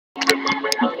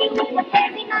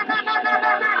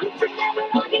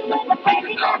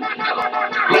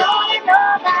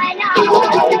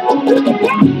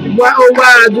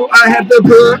why do I have to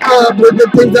put up with the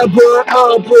things I put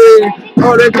up with?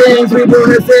 All the things people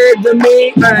have said to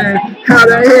me, and how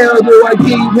the hell do I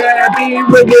keep happy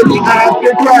when really I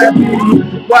feel crappy?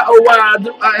 Why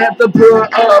do I have to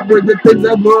put up with the things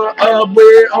I put up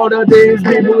with? All the things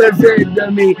people have said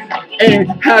to me, and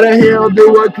how the hell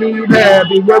do I keep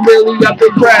happy when really I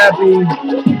feel crappy?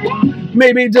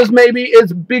 Maybe, just maybe,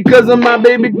 it's because of my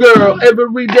baby girl.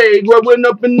 Every day growing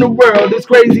up in the world is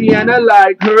crazy, and I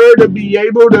like her to be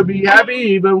able to be happy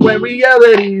even when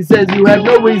reality says you have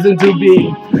no reason to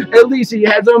be. At least she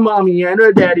has her mommy and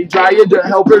her daddy trying to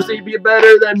help her see be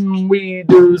better than we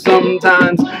do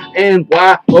sometimes. And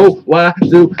why, oh, why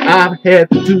do I have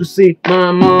to see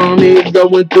my mommy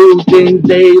going through things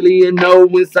daily and know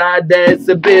inside that's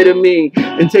a bit of me?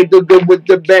 And take the good with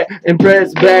the bad and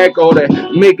press back all that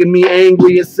making me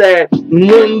angry and sad.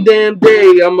 One damn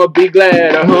day I'ma be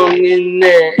glad I hung in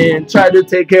there and tried to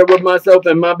take care of myself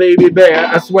and my baby bear.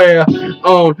 I swear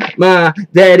on my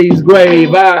daddy's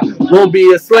grave I won't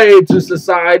be a slave to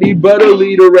society, but a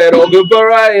leader at all good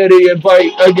variety and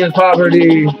fight against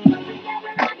poverty.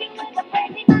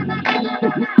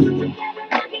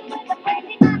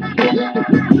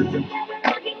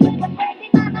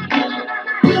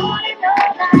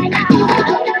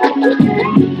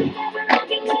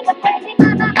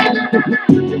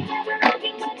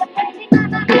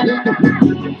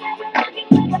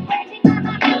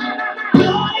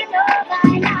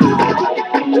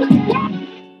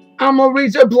 I'ma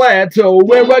reach a plateau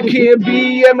where I can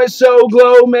be and my show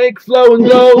glow, make flow and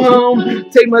go home.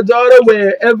 Take my daughter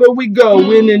wherever we go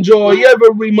and enjoy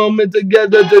every moment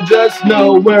together to just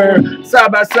know we're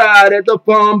side by side at the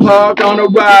fun park on a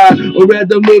ride, or at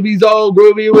the movies all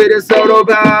groovy with a soda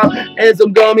pop and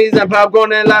some gummies and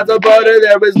popcorn and lots of butter.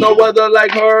 There is no other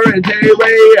like her and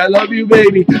Tay-Ray. I love you,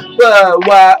 baby, but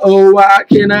why, oh why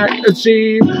can't I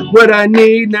achieve what I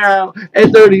need now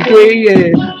at 33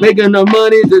 and making enough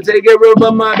money to take care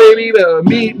of my baby? But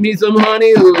meet me some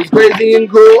honey who's crazy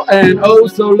and cool and oh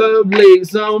so lovely,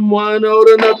 someone old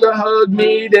enough to hug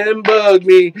me then bug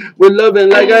me with loving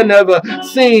like I never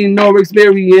seen nor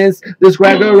experienced. This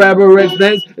cracker rapper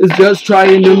expense is just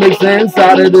trying to make sense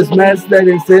out of this mess that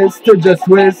insists to just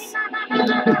twist.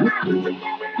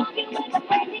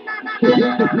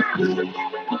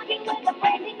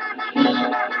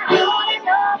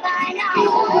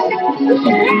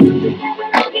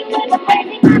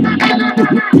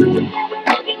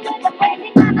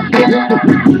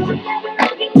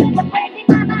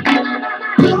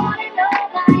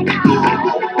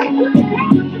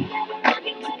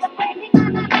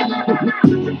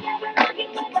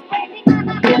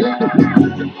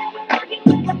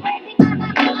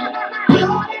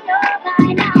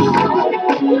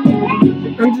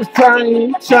 I'm just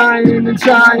trying and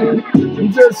trying.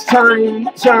 I'm just trying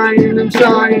and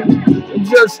trying. I'm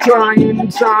just trying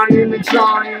and trying and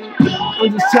trying.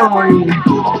 I'm just trying.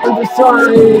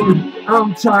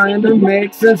 I'm trying to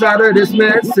make sense out of this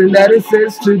mess, and that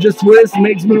insists to just twist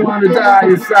makes me want to die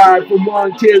inside for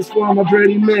one kiss from a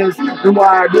pretty miss. And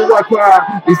why do I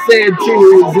cry and shed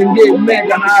tears and get mad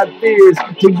and hide fears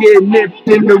to get nipped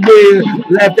in the rear,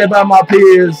 laughed at by my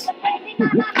peers?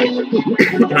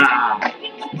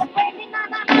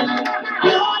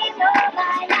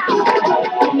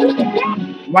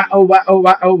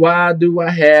 Why do I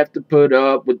have to put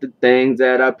up with the things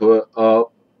that I put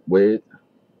up with?